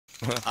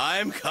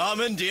I'm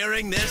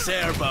commandeering this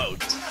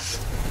airboat.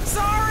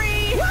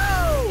 Sorry!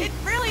 Woo! It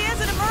really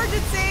is an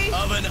emergency!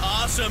 Of an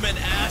awesome and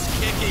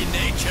ass-kicking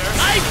nature.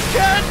 I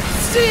can't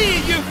see,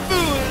 you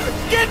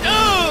fool! Get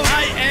off!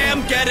 I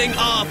am getting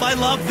off. I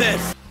love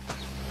this.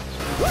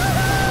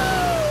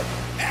 Woohoo!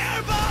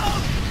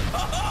 Airboat!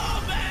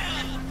 Oh,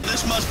 man!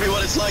 This must be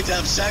what it's like to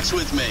have sex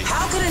with me.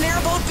 How could an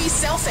airboat be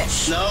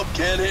selfish? Nope,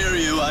 can't hear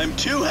you. I'm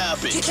too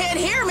happy. You can't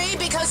hear me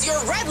because you're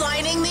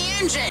redlining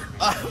the engine.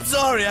 I'm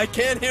sorry, I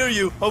can't hear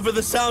you over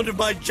the sound of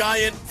my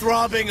giant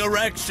throbbing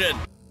erection.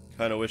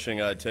 Kinda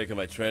wishing I'd taken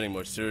my training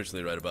more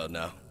seriously right about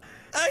now.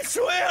 I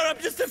swear, I'm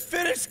just a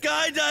finished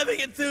skydiving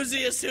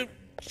enthusiast who...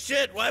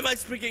 Shit, why am I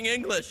speaking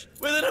English?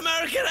 With an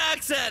American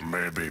accent!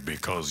 Maybe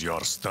because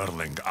you're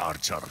Sterling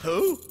Archer.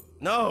 Who?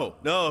 No.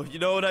 You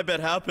know what I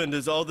bet happened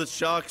is all the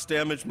shocks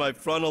damaged my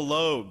frontal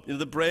lobe. You know,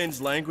 the brain's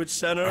language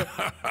center?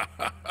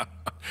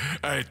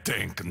 I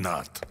think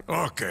not.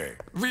 Okay,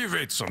 we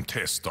made some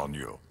tests on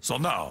you. So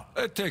now,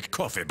 take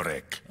coffee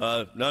break.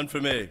 None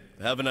for me.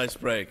 Have a nice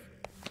break.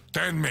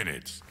 10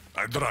 minutes.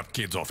 I drop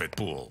kids off at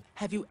pool.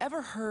 Have you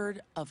ever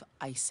heard of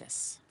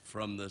ISIS?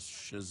 From the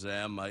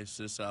Shazam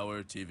ISIS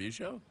Hour TV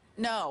show?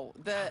 No,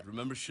 the...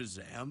 Remember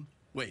Shazam?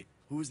 Wait,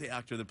 who was the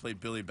actor that played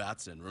Billy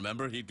Batson?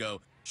 Remember? He'd go,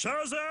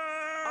 Shazam!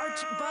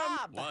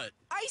 Bob! What?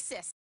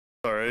 ISIS!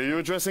 Are you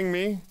addressing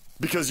me?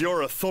 Because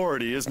your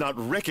authority is not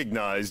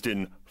recognized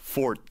in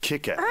Fort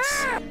Kickass.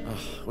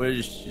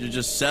 You're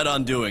just set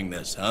on doing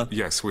this, huh?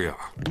 Yes, we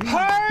are.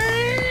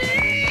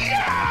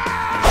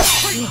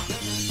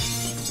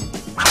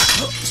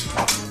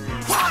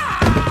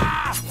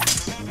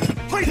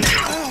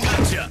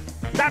 Gotcha!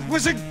 That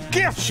was a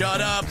gift! Shut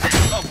up!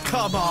 Oh,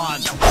 come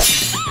on!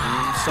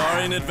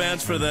 Sorry in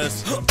advance for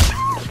this.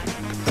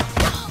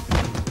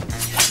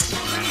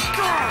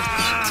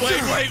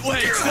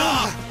 Wait!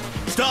 Stop!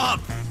 Stop!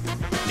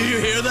 Do you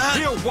hear that?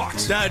 Hear what?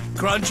 That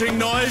crunching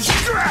noise?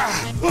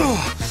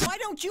 Why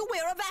don't you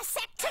wear a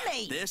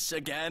vasectomy? This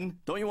again?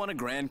 Don't you want a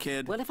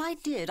grandkid? Well, if I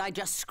did, I'd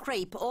just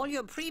scrape all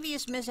your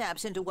previous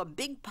mishaps into a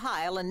big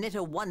pile and knit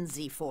a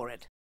onesie for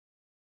it.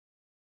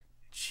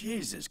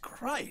 Jesus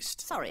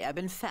Christ. Sorry, I've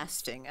been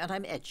fasting, and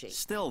I'm edgy.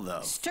 Still,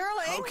 though.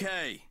 Sterling!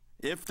 Okay.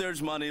 If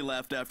there's money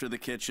left after the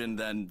kitchen,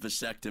 then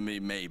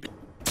vasectomy, maybe.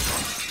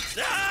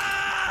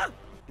 Ah!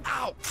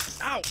 Ow!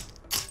 Ow!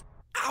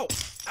 Ow!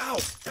 Ow!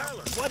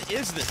 Tyler, what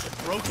is this? A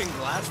broken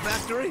glass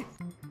factory?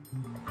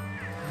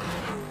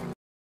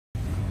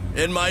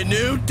 In my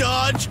new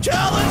Dodge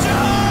Challenger!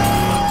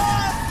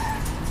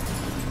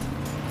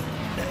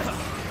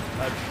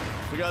 I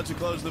forgot to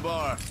close the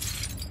bar.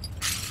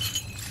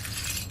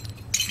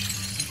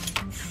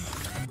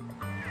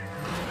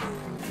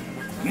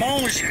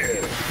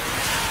 Monsieur!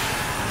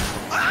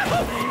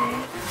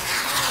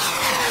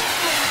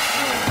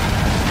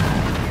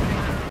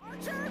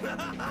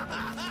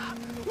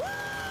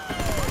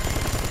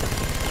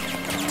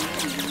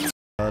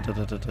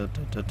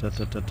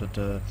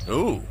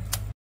 Ooh.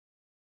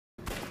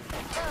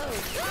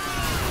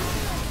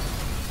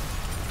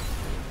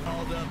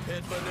 Called a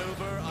pit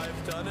maneuver.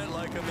 I've done it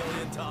like a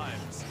million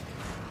times.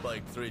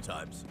 Like 3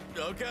 times.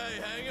 Okay,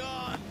 hang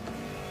on.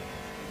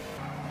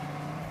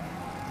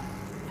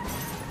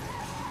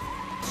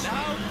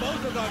 Now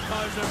both of our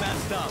cars are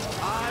messed up.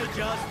 I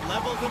just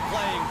leveled the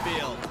playing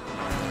field.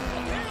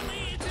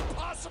 Apparently it's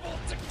impossible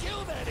to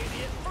kill that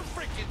idiot for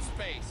frickin'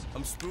 space.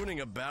 I'm spooning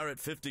a Barrett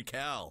 50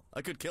 cal.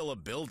 I could kill a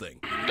building.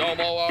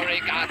 Domo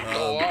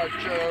arigato,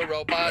 Archer,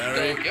 roboto.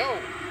 Barry? Yo,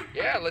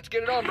 yeah, let's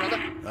get it on,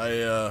 brother.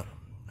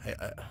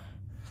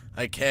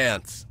 I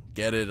can't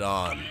get it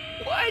on.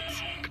 What?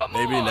 Come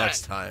Maybe on.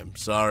 next time.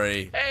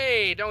 Sorry.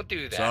 Hey, don't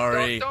do that.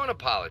 Sorry. Don't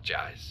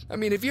apologize. I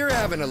mean, if you're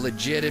having a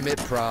legitimate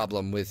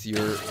problem with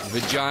your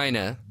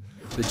vagina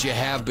that you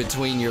have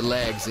between your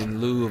legs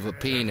in lieu of a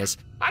penis,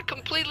 I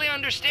completely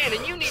understand,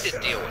 and you need to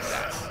deal with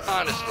that.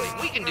 Honestly,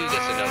 we can do this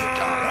another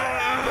time.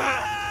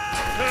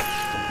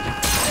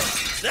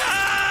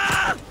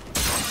 Ah!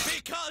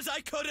 Because I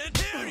couldn't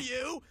hear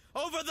you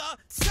over the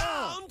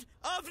sound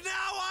of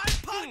Now I'm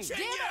Punching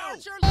You! Now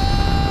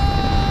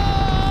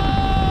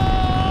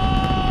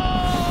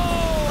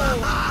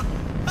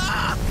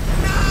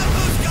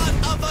who's got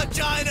a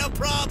vagina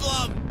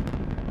problem?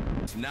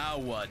 Now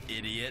what,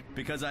 idiot?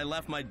 Because I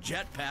left my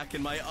jetpack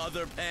in my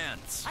other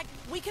pants.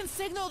 We can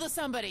signal to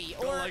somebody,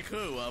 Go or... like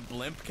who? A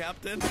blimp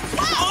captain?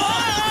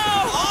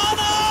 Oh!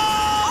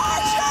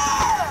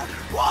 Archer!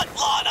 What,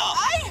 Lana?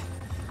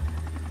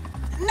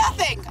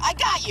 Nothing! I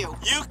got you!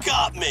 You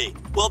got me!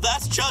 Well,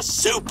 that's just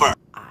super!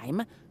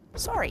 I'm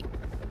sorry.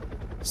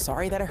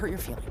 Sorry that I hurt your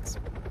feelings.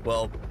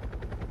 Well,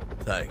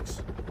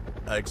 thanks.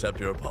 I accept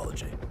your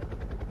apology.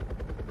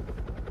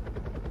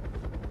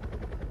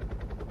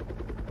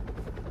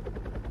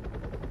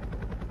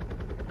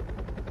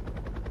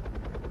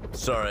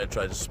 Sorry I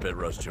tried to spit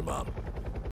roast your mom.